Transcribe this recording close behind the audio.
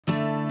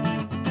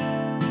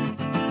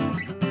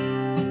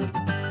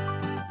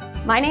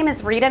My name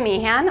is Rita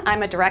Meehan.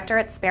 I'm a director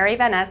at Sperry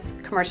Van Ness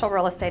Commercial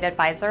Real Estate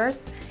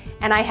Advisors,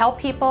 and I help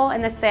people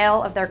in the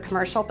sale of their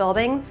commercial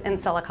buildings in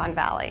Silicon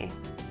Valley.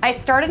 I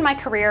started my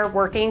career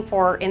working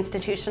for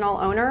institutional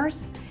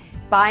owners,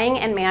 buying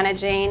and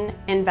managing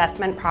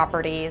investment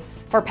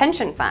properties for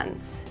pension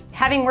funds.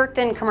 Having worked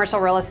in commercial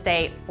real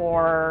estate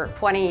for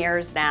 20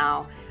 years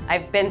now,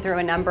 I've been through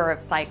a number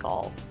of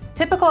cycles.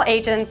 Typical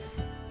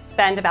agents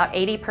spend about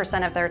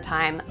 80% of their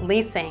time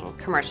leasing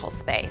commercial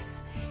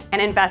space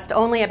and invest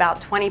only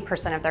about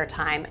 20% of their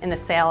time in the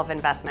sale of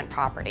investment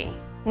property.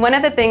 One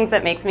of the things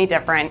that makes me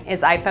different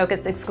is I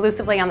focus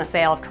exclusively on the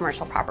sale of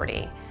commercial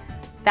property.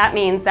 That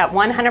means that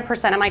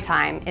 100% of my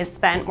time is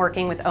spent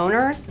working with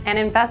owners and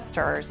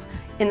investors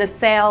in the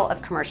sale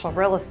of commercial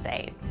real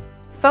estate.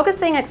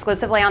 Focusing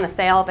exclusively on the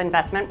sale of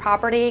investment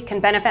property can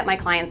benefit my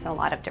clients in a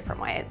lot of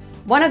different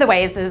ways. One of the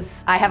ways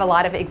is I have a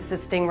lot of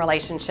existing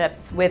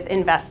relationships with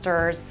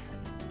investors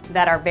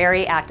that are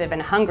very active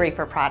and hungry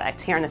for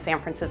product here in the San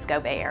Francisco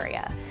Bay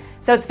Area.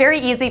 So it's very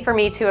easy for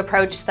me to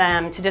approach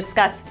them to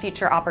discuss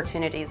future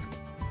opportunities.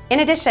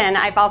 In addition,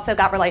 I've also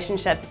got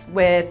relationships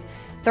with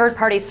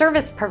third-party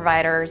service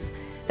providers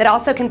that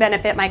also can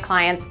benefit my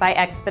clients by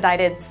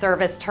expedited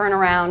service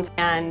turnaround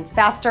and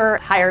faster,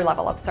 higher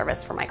level of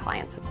service for my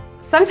clients.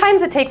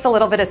 Sometimes it takes a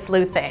little bit of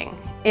sleuthing.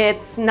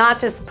 It's not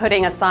just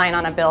putting a sign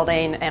on a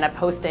building and a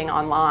posting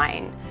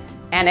online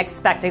and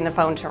expecting the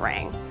phone to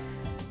ring.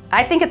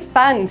 I think it's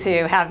fun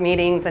to have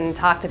meetings and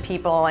talk to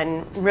people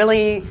and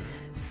really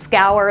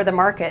scour the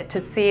market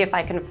to see if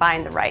I can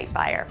find the right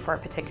buyer for a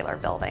particular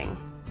building.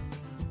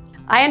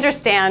 I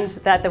understand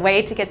that the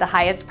way to get the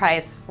highest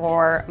price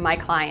for my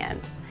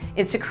clients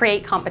is to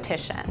create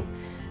competition.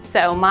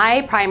 So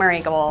my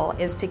primary goal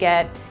is to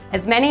get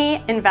as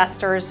many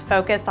investors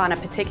focused on a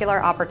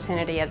particular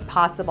opportunity as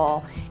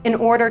possible in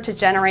order to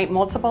generate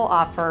multiple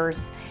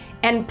offers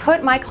and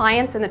put my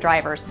clients in the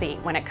driver's seat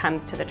when it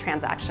comes to the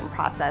transaction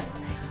process.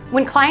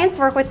 When clients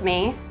work with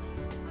me,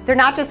 they're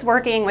not just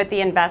working with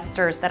the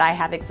investors that I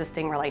have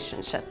existing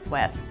relationships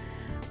with,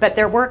 but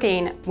they're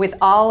working with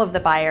all of the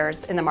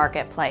buyers in the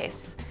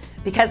marketplace.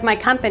 Because my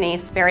company,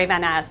 Sperry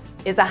Van Ness,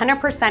 is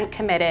 100%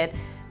 committed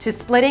to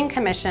splitting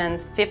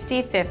commissions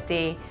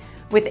 50-50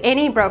 with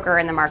any broker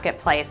in the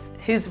marketplace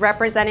who's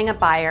representing a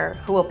buyer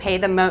who will pay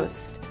the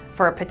most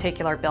for a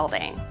particular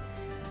building.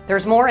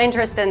 There's more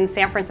interest in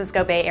San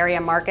Francisco Bay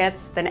Area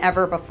markets than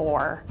ever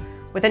before,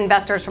 with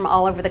investors from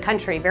all over the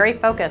country very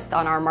focused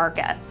on our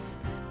markets.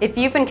 If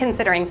you've been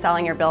considering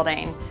selling your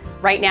building,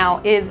 right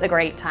now is a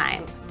great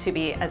time to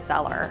be a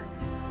seller.